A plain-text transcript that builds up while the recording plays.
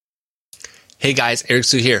Hey guys, Eric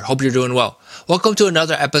Su here. Hope you're doing well. Welcome to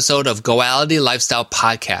another episode of Goality Lifestyle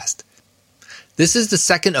Podcast. This is the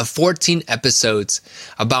second of 14 episodes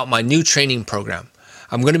about my new training program.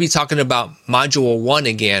 I'm going to be talking about Module 1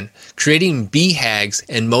 again, creating BHAGs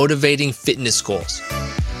and motivating fitness goals.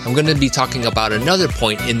 I'm going to be talking about another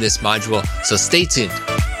point in this module, so stay tuned.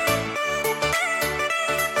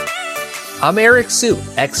 I'm Eric Su,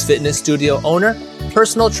 ex-fitness studio owner,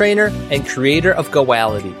 personal trainer, and creator of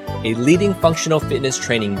Goality, a leading functional fitness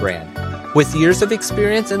training brand. With years of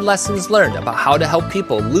experience and lessons learned about how to help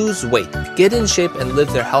people lose weight, get in shape, and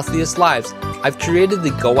live their healthiest lives, I've created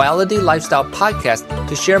the Goality Lifestyle Podcast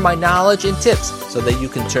to share my knowledge and tips so that you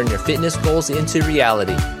can turn your fitness goals into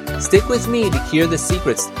reality. Stick with me to hear the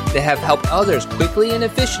secrets that have helped others quickly and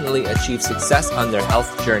efficiently achieve success on their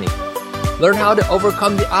health journey. Learn how to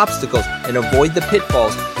overcome the obstacles and avoid the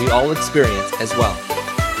pitfalls we all experience as well.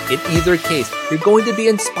 In either case, you're going to be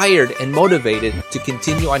inspired and motivated to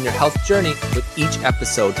continue on your health journey with each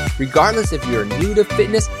episode, regardless if you're new to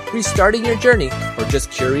fitness, restarting your journey, or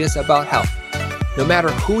just curious about health. No matter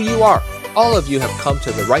who you are, all of you have come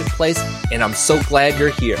to the right place, and I'm so glad you're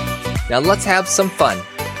here. Now let's have some fun.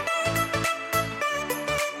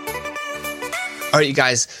 All right, you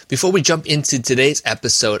guys, before we jump into today's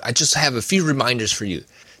episode, I just have a few reminders for you.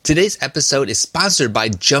 Today's episode is sponsored by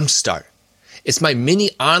Jumpstart. It's my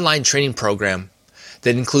mini online training program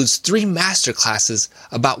that includes 3 masterclasses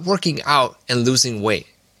about working out and losing weight.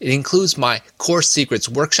 It includes my Core Secrets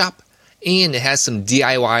workshop, and it has some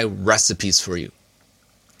DIY recipes for you.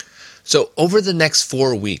 So over the next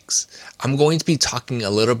 4 weeks, I'm going to be talking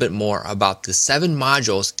a little bit more about the 7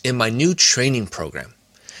 modules in my new training program.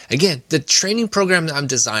 Again, the training program that I'm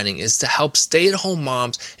designing is to help stay-at-home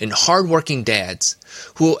moms and hardworking dads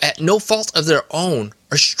who, at no fault of their own,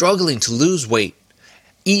 are struggling to lose weight,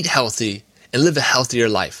 eat healthy, and live a healthier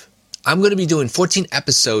life. I'm going to be doing 14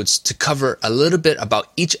 episodes to cover a little bit about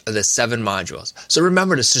each of the 7 modules. So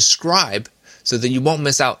remember to subscribe so that you won't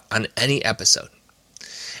miss out on any episode.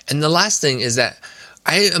 And the last thing is that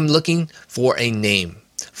I am looking for a name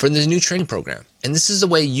for the new training program. And this is the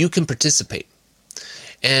way you can participate.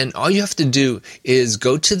 And all you have to do is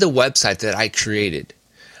go to the website that I created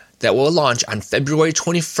that will launch on February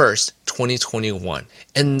 21st, 2021.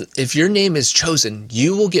 And if your name is chosen,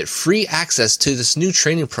 you will get free access to this new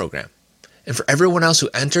training program. And for everyone else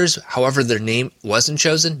who enters, however their name wasn't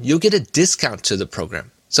chosen, you'll get a discount to the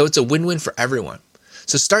program. So it's a win-win for everyone.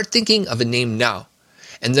 So start thinking of a name now.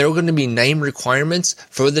 And there are going to be name requirements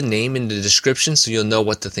for the name in the description so you'll know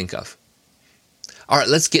what to think of. All right,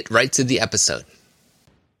 let's get right to the episode.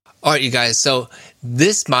 All right, you guys, so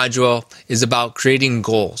this module is about creating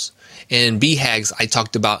goals. And BHAGs I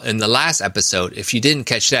talked about in the last episode. If you didn't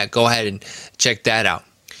catch that, go ahead and check that out.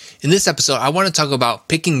 In this episode, I want to talk about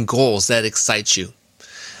picking goals that excite you.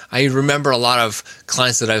 I remember a lot of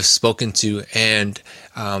clients that I've spoken to, and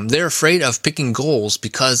they're afraid of picking goals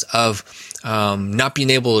because of not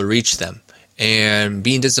being able to reach them, and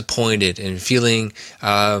being disappointed and feeling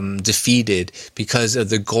defeated because of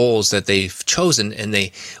the goals that they've chosen and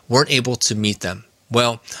they weren't able to meet them.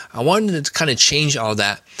 Well, I wanted to kind of change all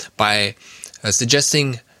that by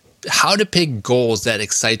suggesting how to pick goals that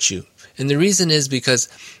excite you. And the reason is because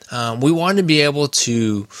we want to be able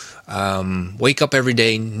to wake up every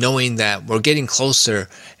day knowing that we're getting closer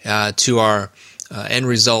to our end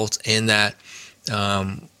result, and that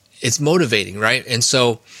it's motivating, right? And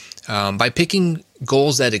so by picking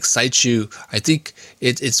goals that excite you, I think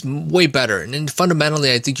it's way better. And then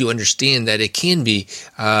fundamentally, I think you understand that it can be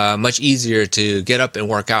much easier to get up and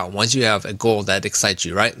work out once you have a goal that excites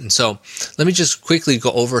you, right? And so let me just quickly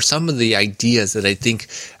go over some of the ideas that I think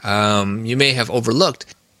you may have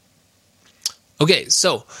overlooked. Okay,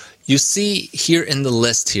 so you see here in the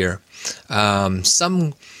list here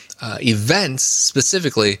some events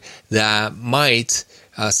specifically that might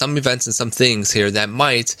some events and some things here that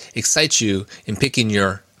might excite you in picking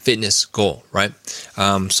your fitness goal, right?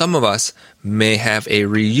 Some of us may have a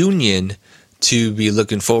reunion to be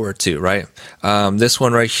looking forward to, right? This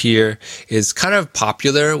one right here is kind of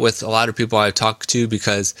popular with a lot of people I've talked to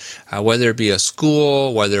because whether it be a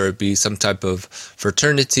school, whether it be some type of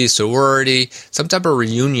fraternity, sorority, some type of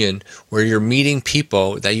reunion where you're meeting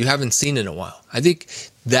people that you haven't seen in a while. I think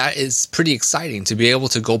that is pretty exciting to be able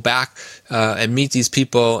to go back and meet these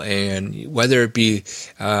people, and whether it be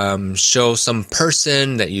show some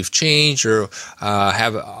person that you've changed or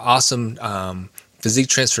have awesome physique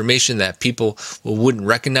transformation that people wouldn't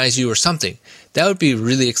recognize you or something. That would be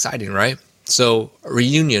really exciting, right? So a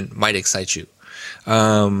reunion might excite you.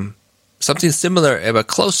 something similar but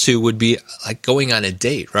close to would be like going on a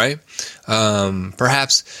date, right?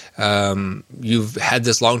 Perhaps you've had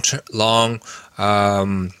this long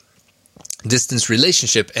distance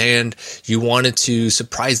relationship, and you wanted to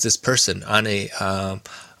surprise this person on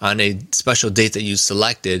a special date that you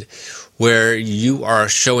selected, where you are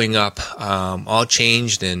showing up all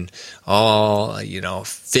changed and all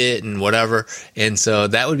fit and whatever. And so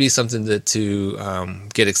that would be something to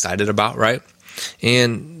get excited about, right?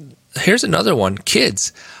 And here's another one,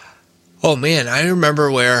 kids. Oh man, I remember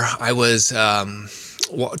where I was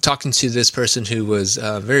talking to this person who was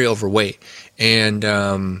very overweight, and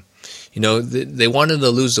they wanted to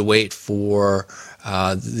lose the weight for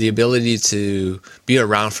the ability to be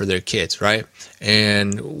around for their kids, right?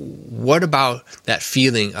 And what about that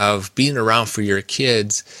feeling of being around for your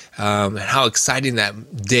kids, and how exciting that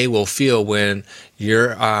day will feel when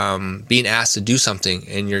you're being asked to do something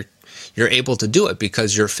and you're able to do it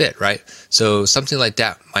because you're fit, right? So something like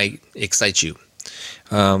that might excite you.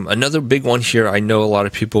 Another big one here I know a lot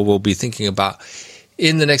of people will be thinking about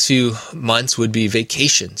in the next few months would be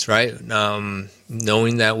vacations, right?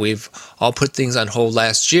 Knowing that we've all put things on hold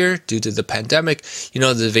last year due to the pandemic,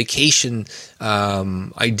 the vacation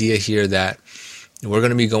idea here that we're going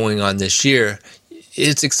to be going on this year,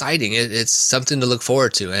 it's exciting. It's something to look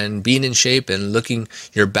forward to, and being in shape and looking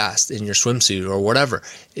your best in your swimsuit or whatever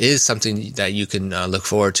is something that you can look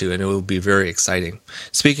forward to, and it will be very exciting.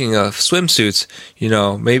 Speaking of swimsuits,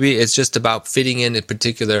 maybe it's just about fitting in a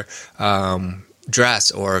particular dress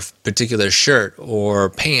or a particular shirt or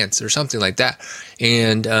pants or something like that,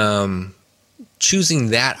 and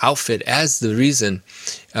choosing that outfit as the reason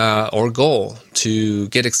or goal to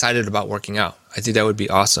get excited about working out. I think that would be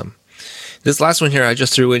awesome. This last one here I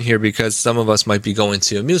just threw in here because some of us might be going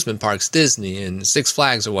to amusement parks, Disney and Six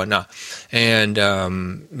Flags or whatnot, and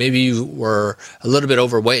maybe you were a little bit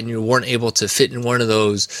overweight and you weren't able to fit in one of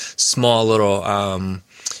those small little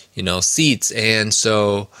seats, and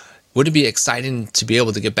so would it be exciting to be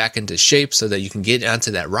able to get back into shape so that you can get onto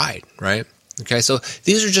that ride, right? Okay, so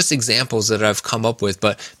these are just examples that I've come up with,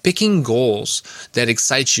 but picking goals that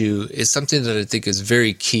excite you is something that I think is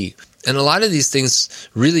very key. And a lot of these things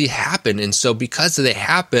really happen, and so because they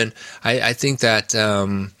happen, I think that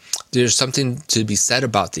there's something to be said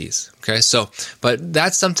about these. Okay, so but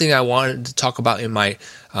that's something I wanted to talk about in my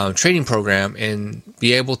training program and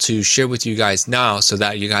be able to share with you guys now, so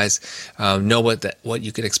that you guys know what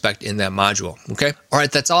you can expect in that module. Okay, all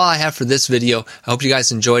right, that's all I have for this video. I hope you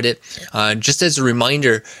guys enjoyed it. Just as a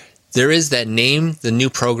reminder, there is that Name the New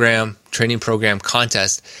Program training program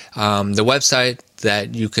contest. The website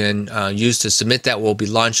that you can use to submit that will be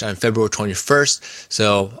launched on February 21st.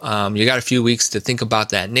 So you got a few weeks to think about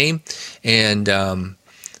that name. And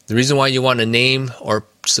the reason why you want to name or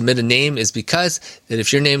submit a name is because that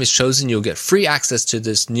if your name is chosen, you'll get free access to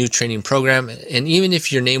this new training program. And even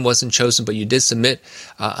if your name wasn't chosen, but you did submit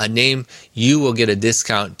a name, you will get a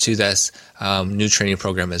discount to this new training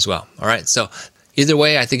program as well. All right. So either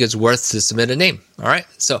way, I think it's worth to submit a name. All right.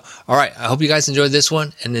 I hope you guys enjoyed this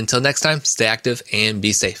one. And until next time, stay active and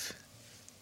be safe.